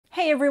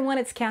everyone,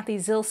 it's Cathy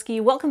Zielske.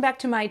 Welcome back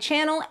to my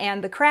channel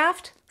and the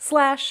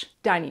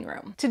craft/dining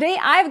room. Today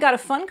I've got a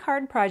fun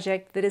card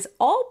project that is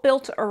all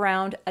built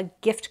around a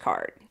gift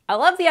card. I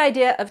love the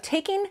idea of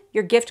taking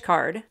your gift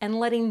card and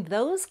letting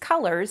those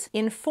colors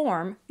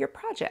inform your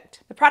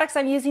project. The products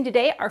I'm using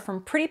today are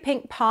from Pretty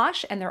Pink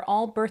Posh and they're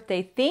all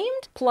birthday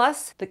themed,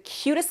 plus the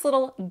cutest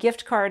little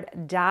gift card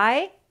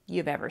die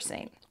you've ever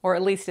seen. Or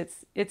at least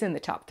it's in the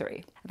top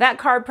 3. That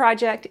card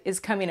project is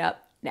coming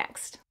up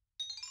next.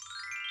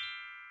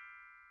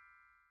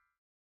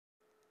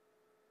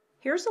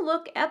 Here's a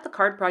look at the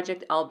card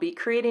project I'll be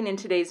creating in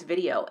today's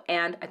video,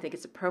 and I think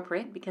it's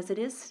appropriate because it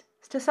is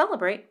to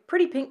celebrate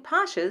Pretty Pink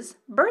Posh's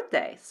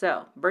birthday.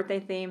 So, birthday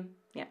theme,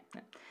 yeah,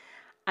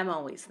 I'm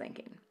always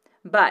thinking.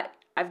 But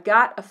I've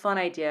got a fun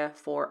idea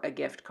for a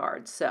gift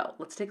card, so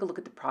let's take a look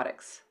at the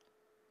products.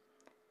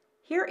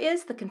 Here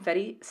is the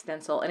Confetti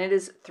stencil, and it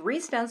is 3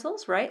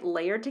 stencils, right,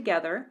 layered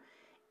together,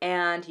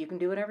 and you can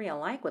do whatever you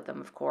like with them,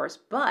 of course,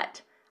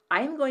 but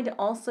I am going to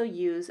also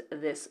use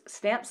this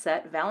stamp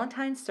set,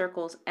 Valentine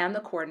circles, and the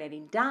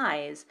coordinating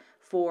dies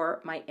for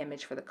my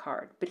image for the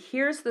card. But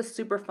here's the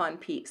super fun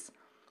piece.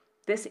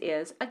 This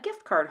is a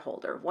gift card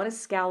holder. One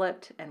is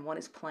scalloped and one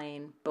is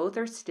plain. Both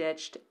are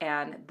stitched,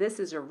 and this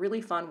is a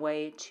really fun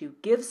way to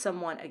give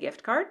someone a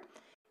gift card.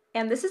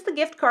 And this is the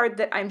gift card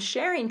that I'm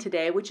sharing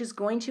today, which is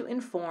going to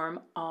inform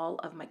all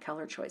of my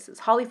color choices.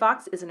 Holly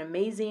Fox is an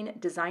amazing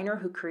designer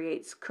who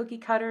creates cookie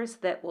cutters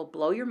that will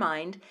blow your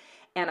mind.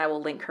 And I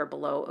will link her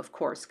below, of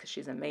course, because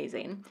she's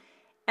amazing.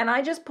 And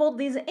I just pulled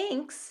these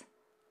inks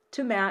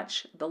to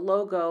match the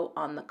logo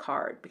on the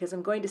card because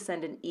I'm going to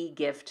send an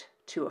e-gift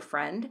to a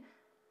friend.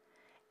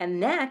 And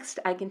next,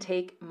 I can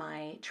take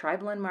my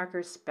Tri-Blend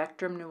Markers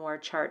Spectrum Noir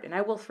chart, and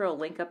I will throw a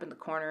link up in the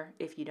corner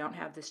if you don't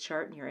have this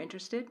chart and you're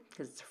interested,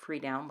 because it's a free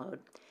download.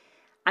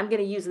 I'm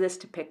going to use this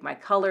to pick my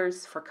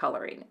colors for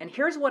coloring. And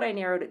here's what I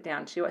narrowed it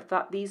down to. I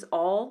thought these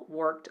all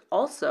worked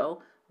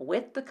also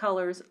with the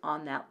colors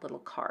on that little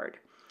card.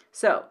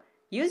 So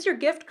use your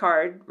gift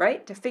card,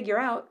 right, to figure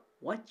out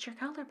what your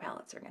color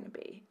palettes are going to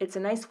be. It's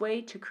a nice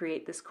way to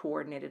create this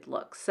coordinated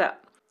look. So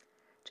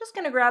just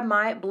going to grab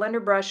my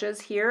blender brushes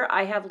here.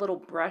 I have little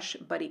brush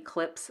buddy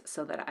clips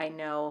so that I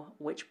know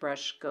which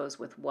brush goes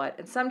with what.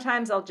 And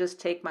sometimes I'll just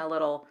take my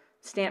little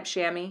stamp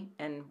chamois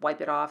and wipe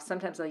it off.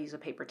 Sometimes I'll use a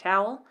paper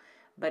towel,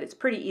 but it's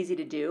pretty easy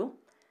to do.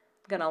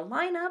 I'm going to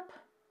line up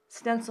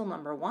stencil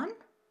number 1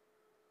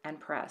 and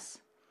press.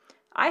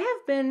 I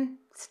have been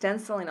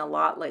stenciling a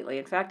lot lately.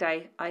 In fact,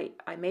 I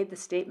made the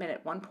statement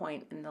at one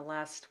point in the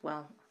last,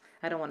 well,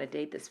 I don't want to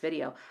date this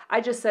video.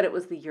 I just said it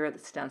was the year of the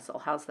stencil.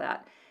 How's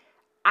that?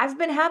 I've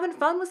been having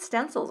fun with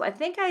stencils. I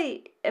think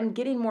I am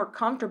getting more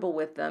comfortable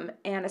with them.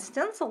 And a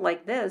stencil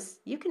like this,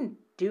 you can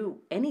do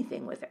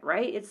anything with it,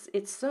 right?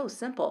 It's so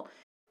simple.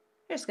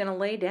 You're just going to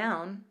lay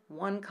down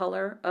one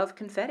color of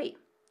confetti,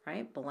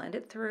 right? Blend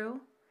it through.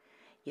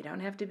 You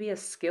don't have to be a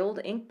skilled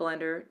ink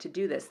blender to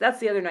do this. That's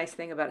the other nice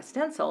thing about a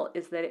stencil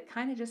is that it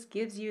kind of just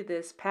gives you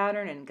this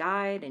pattern and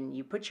guide, and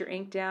you put your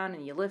ink down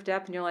and you lift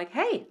up and you're like,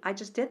 hey, I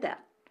just did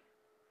that.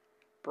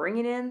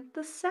 Bringing in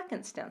the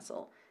second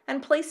stencil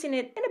and placing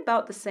it in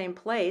about the same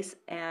place,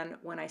 and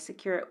when I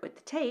secure it with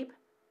the tape,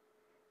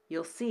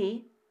 you'll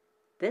see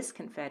this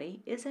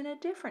confetti is in a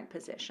different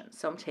position.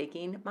 So I'm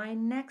taking my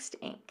next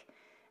ink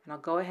and I'll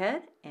go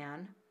ahead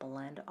and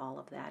blend all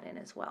of that in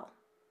as well.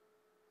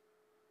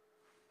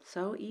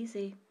 So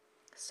easy,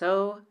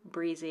 so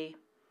breezy.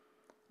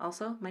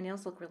 Also, my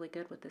nails look really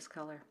good with this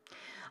color.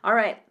 All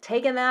right,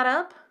 taking that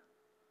up,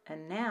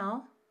 and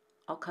now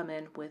I'll come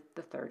in with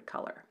the third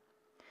color.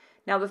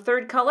 Now the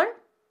third color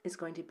is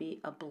going to be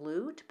a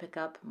blue to pick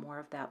up more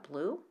of that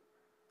blue.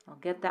 I'll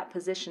get that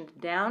positioned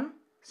down,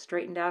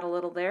 straightened out a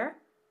little there,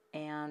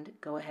 and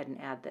go ahead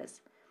and add this.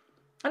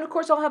 And of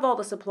course, I'll have all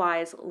the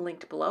supplies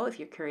linked below if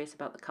you're curious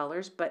about the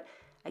colors. But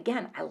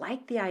again, I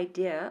like the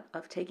idea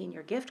of taking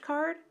your gift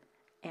card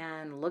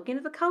and looking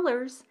at the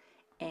colors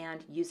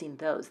and using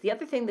those. The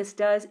other thing this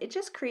does, it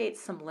just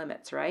creates some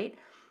limits, right?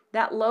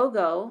 That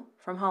logo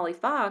from Holly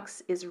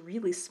Fox is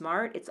really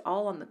smart. It's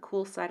all on the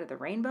cool side of the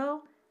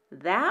rainbow.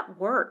 That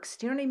works.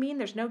 Do you know what I mean?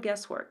 There's no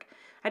guesswork.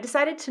 I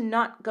decided to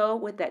not go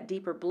with that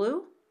deeper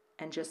blue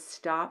and just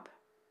stop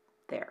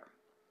there.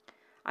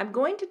 I'm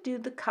going to do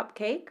the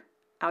cupcake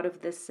out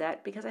of this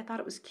set because I thought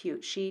it was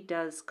cute. She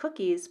does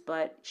cookies,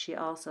 but she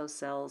also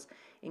sells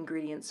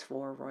ingredients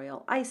for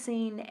royal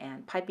icing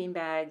and piping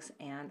bags,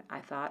 and I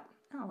thought,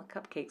 oh, a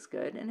cupcake's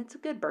good, and it's a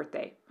good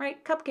birthday,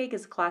 right? Cupcake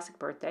is a classic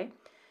birthday.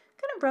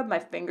 I'm gonna rub my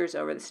fingers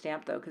over the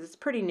stamp though, because it's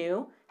pretty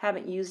new.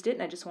 Haven't used it,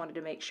 and I just wanted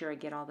to make sure I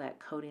get all that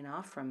coating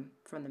off from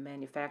the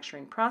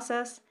manufacturing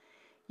process.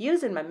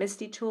 Using my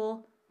Misty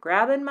tool,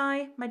 grabbing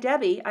my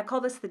Debbie. I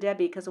call this the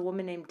Debbie because a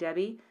woman named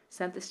Debbie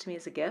sent this to me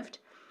as a gift.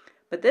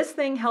 But this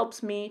thing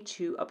helps me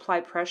to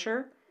apply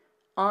pressure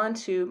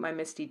onto my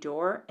Misty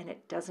door, and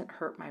it doesn't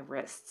hurt my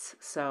wrists.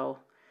 So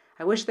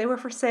I wish they were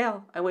for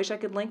sale. I wish I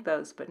could link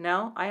those, but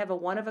no, I have a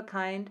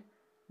one-of-a-kind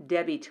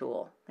Debbie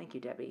tool. Thank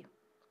you, Debbie.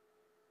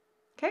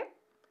 Okay,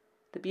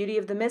 the beauty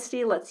of the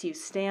Misty lets you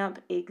stamp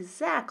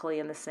exactly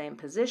in the same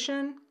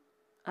position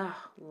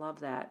Oh, love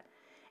that.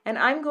 And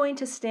I'm going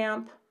to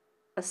stamp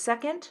a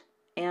second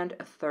and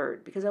a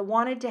third because I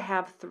wanted to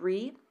have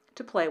 3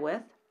 to play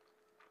with.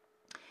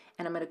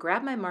 And I'm going to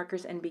grab my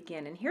markers and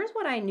begin. And here's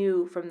what I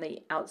knew from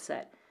the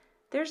outset.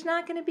 There's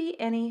not going to be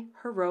any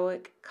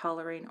heroic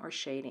coloring or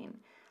shading.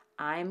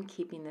 I'm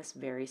keeping this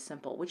very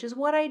simple, which is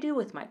what I do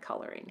with my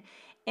coloring.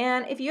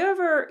 And if you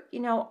ever,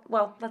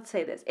 well, let's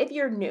say this, if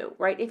you're new,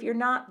 right? If you're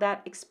not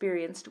that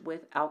experienced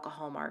with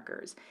alcohol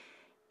markers,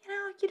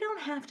 you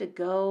don't have to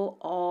go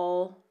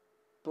all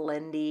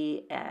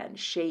blendy and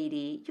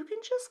shady. You can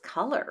just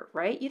color,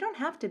 right? You don't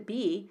have to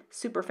be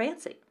super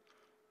fancy.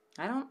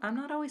 I'm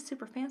not always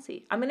super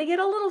fancy. I'm going to get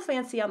a little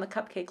fancy on the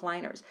cupcake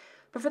liners.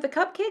 But for the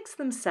cupcakes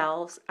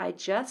themselves, I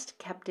just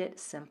kept it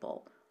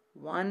simple.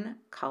 1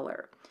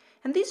 color.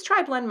 And these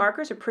tri-blend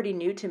markers are pretty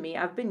new to me.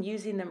 I've been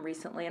using them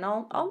recently, and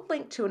I'll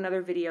link to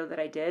another video that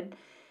I did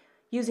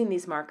using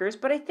these markers,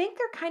 but I think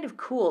they're kind of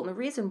cool. And the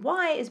reason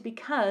why is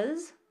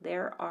because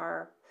there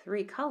are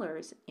 3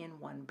 colors in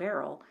 1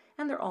 barrel,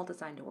 and they're all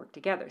designed to work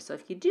together. So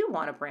if you do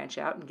want to branch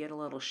out and get a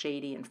little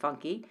shady and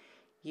funky,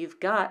 you've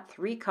got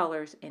 3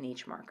 colors in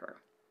each marker.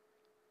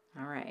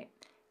 All right,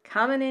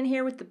 coming in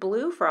here with the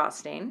blue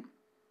frosting.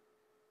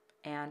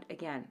 And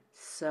again,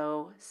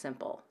 so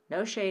simple.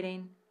 No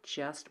shading,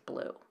 just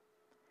blue.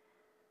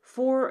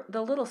 For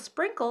the little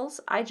sprinkles,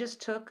 I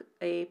just took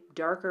a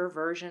darker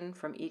version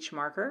from each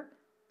marker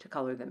to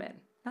color them in.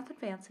 Nothing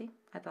fancy.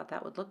 I thought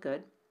that would look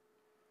good.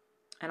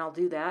 And I'll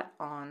do that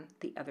on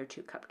the other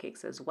 2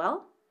 cupcakes as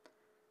well.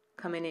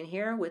 Coming in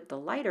here with the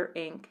lighter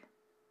ink.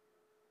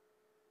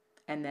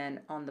 And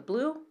then on the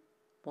blue,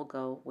 we'll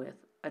go with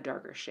a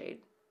darker shade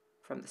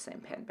from the same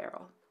pen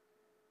barrel.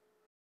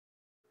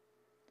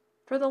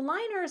 For the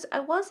liners, I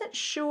wasn't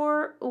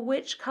sure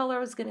which color I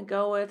was going to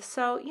go with,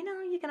 so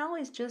you can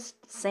always just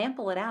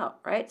sample it out,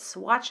 right?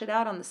 Swatch it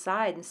out on the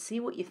side and see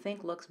what you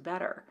think looks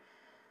better.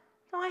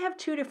 Now I have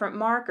 2 different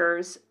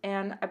markers,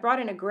 and I brought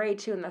in a gray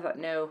too, and I thought,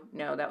 no,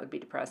 that would be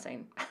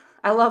depressing.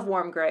 I love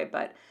warm gray,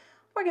 but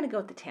we're going to go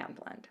with the tan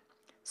blend.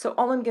 So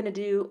all I'm going to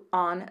do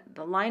on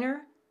the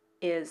liner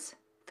is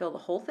fill the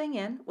whole thing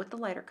in with the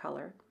lighter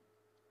color.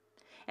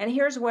 And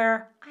here's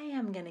where I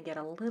am going to get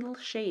a little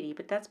shady,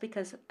 but that's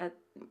because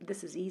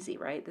this is easy,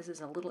 right? This is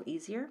a little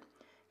easier.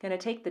 Going to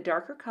take the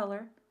darker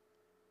color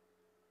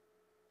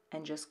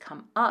and just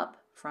come up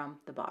from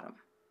the bottom.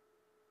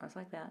 Just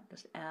like that.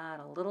 Just add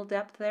a little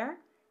depth there,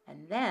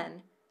 and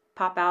then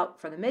pop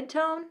out for the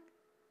mid-tone,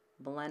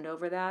 blend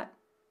over that,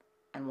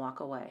 and walk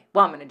away.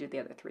 Well, I'm going to do the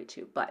other 3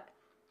 too, but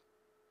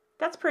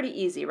that's pretty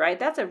easy, right?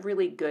 That's a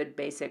really good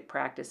basic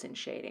practice in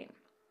shading.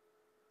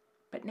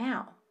 But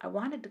now I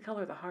wanted to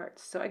color the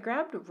hearts. So I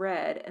grabbed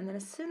red, and then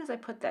as soon as I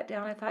put that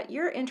down, I thought,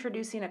 you're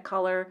introducing a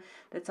color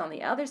that's on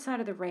the other side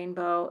of the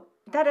rainbow.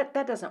 That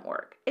doesn't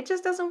work. It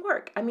just doesn't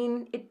work. I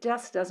mean, it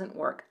just doesn't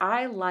work.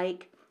 I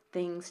like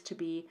things to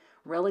be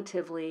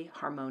relatively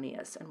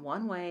harmonious. And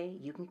one way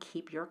you can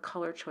keep your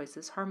color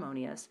choices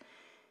harmonious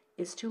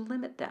is to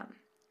limit them.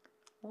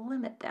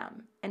 Limit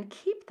them and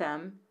keep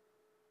them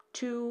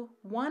to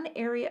one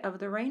area of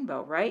the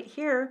rainbow. Right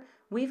here,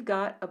 we've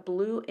got a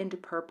blue into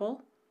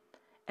purple.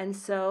 And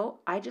so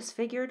I just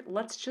figured,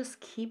 let's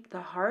just keep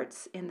the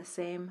hearts in the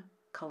same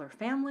color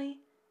family,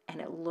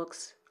 and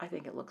I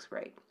think it looks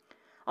great.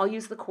 I'll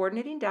use the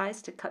coordinating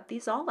dies to cut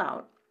these all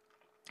out,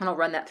 and I'll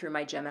run that through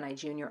my Gemini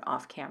Junior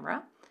off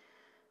camera.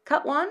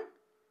 Cut one,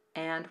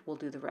 and we'll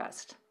do the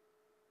rest.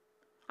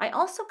 I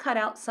also cut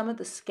out some of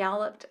the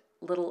scalloped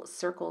little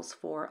circles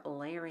for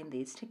layering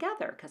these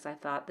together, because I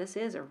thought this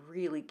is a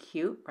really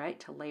cute, right,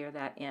 to layer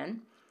that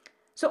in.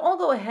 So I'll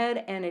go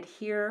ahead and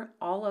adhere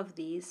all of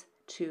these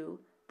to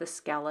the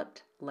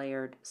scalloped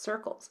layered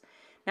circles.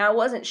 Now I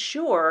wasn't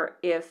sure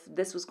if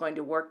this was going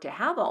to work to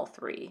have all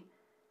 3.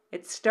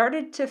 It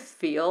started to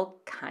feel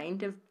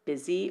kind of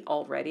busy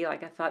already.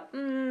 Like I thought,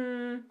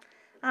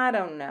 I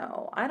don't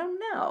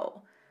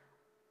know.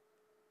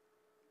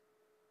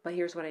 But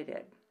here's what I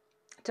did.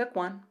 I took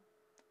one,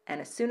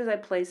 and as soon as I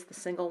placed the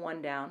single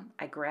one down,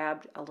 I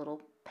grabbed a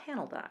little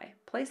panel die,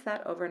 placed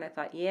that over, and I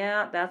thought,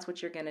 yeah, that's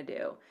what you're going to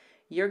do.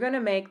 You're going to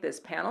make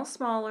this panel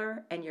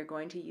smaller, and you're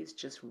going to use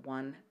just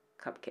one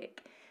cupcake.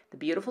 The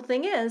beautiful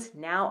thing is,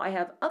 now I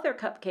have other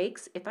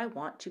cupcakes if I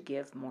want to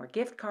give more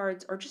gift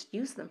cards or just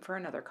use them for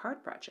another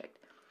card project.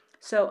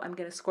 So I'm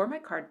going to score my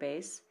card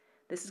base.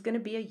 This is going to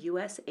be a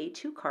US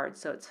A2 card,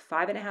 so it's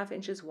 5.5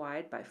 inches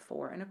wide by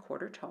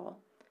 4.25 tall.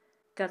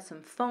 Got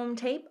some foam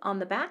tape on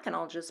the back, and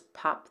I'll just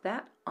pop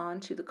that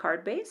onto the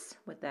card base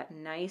with that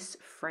nice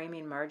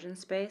framing margin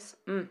space.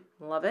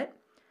 Love it.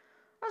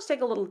 I'll just take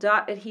a little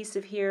dot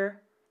adhesive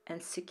here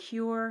and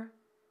secure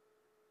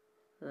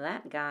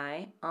that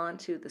guy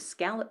onto the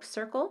scallop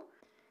circle,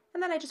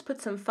 and then I just put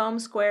some foam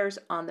squares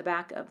on the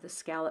back of the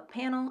scallop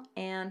panel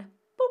and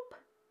boop,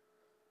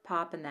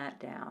 popping that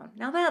down.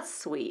 Now that's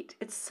sweet.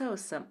 It's so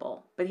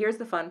simple, but here's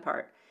the fun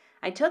part.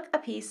 I took a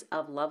piece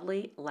of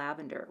lovely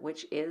lavender,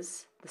 which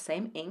is the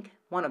same ink,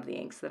 one of the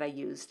inks that I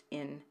used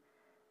in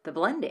the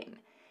blending,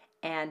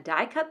 and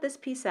die cut this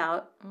piece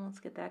out. Let's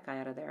get that guy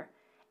out of there.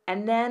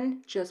 And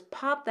then just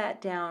pop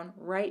that down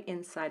right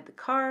inside the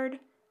card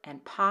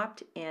and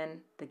popped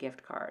in the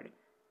gift card.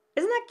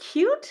 Isn't that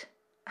cute?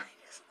 I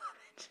just love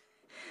it.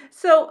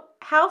 So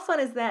how fun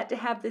is that to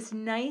have this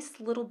nice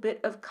little bit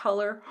of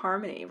color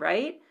harmony,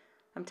 right?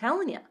 I'm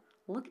telling you,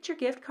 look at your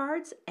gift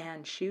cards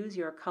and choose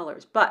your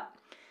colors. But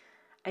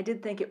I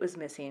did think it was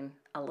missing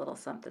a little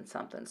something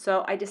something.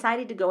 So I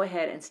decided to go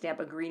ahead and stamp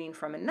a greeting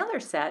from another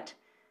set.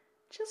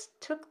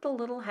 Just took the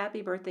little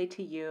happy birthday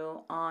to you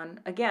on,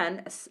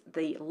 again,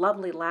 the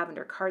lovely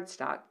lavender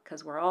cardstock,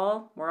 because we're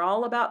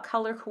all about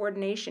color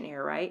coordination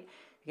here, right?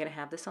 You're going to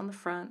have this on the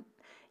front.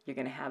 You're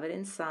going to have it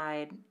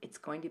inside. It's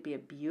going to be a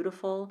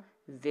beautiful,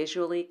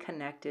 visually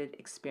connected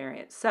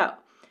experience. So,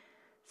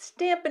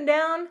 stamping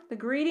down the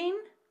greeting,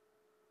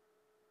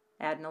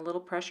 adding a little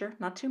pressure,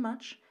 not too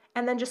much,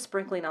 and then just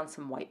sprinkling on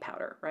some white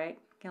powder, right?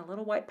 Get a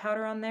little white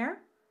powder on there,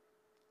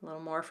 a little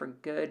more for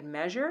good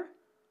measure.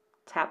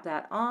 Tap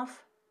that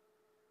off.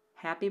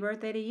 Happy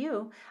birthday to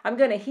you. I'm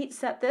going to heat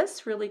set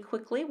this really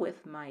quickly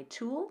with my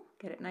tool,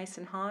 get it nice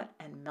and hot,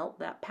 and melt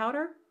that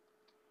powder.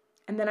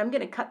 And then I'm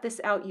going to cut this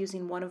out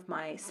using one of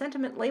my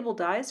sentiment label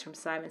dies from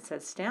Simon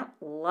Says Stamp.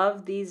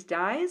 Love these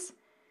dies.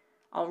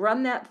 I'll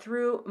run that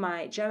through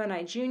my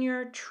Gemini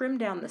Junior, trim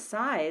down the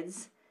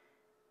sides,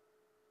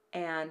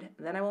 and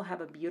then I will have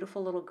a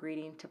beautiful little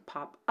greeting to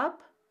pop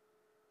up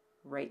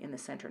right in the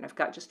center. And I've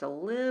got just a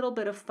little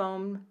bit of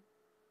foam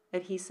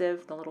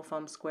adhesive, the little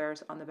foam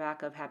squares on the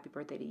back of Happy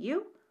Birthday to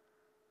You.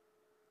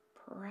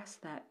 Press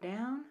that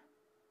down,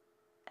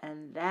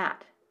 and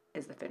that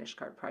is the finished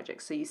card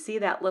project. So you see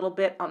that little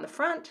bit on the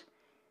front,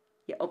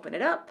 you open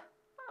it up.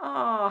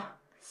 Oh,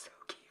 so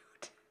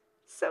cute.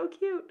 So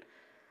cute.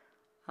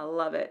 I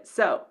love it.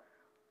 So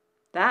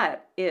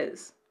that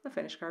is the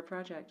finished card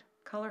project.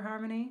 Color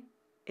harmony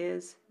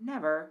is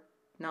never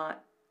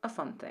not a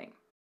fun thing.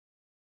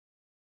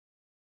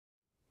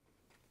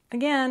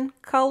 Again,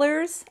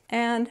 colors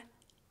and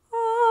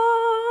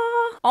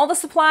all the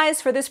supplies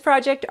for this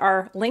project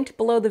are linked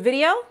below the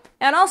video.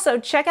 And also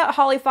check out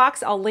Holly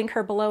Fox. I'll link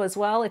her below as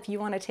well if you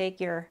want to take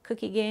your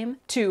cookie game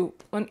to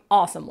an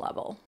awesome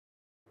level.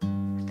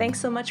 Thanks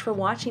so much for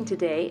watching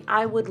today.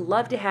 I would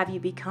love to have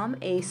you become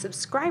a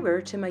subscriber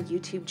to my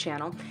YouTube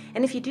channel.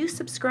 And if you do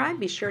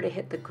subscribe, be sure to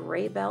hit the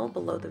gray bell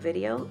below the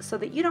video so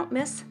that you don't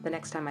miss the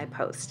next time I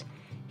post.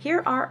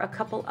 Here are a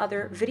couple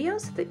other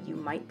videos that you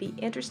might be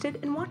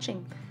interested in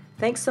watching.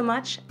 Thanks so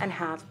much and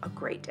have a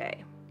great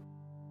day.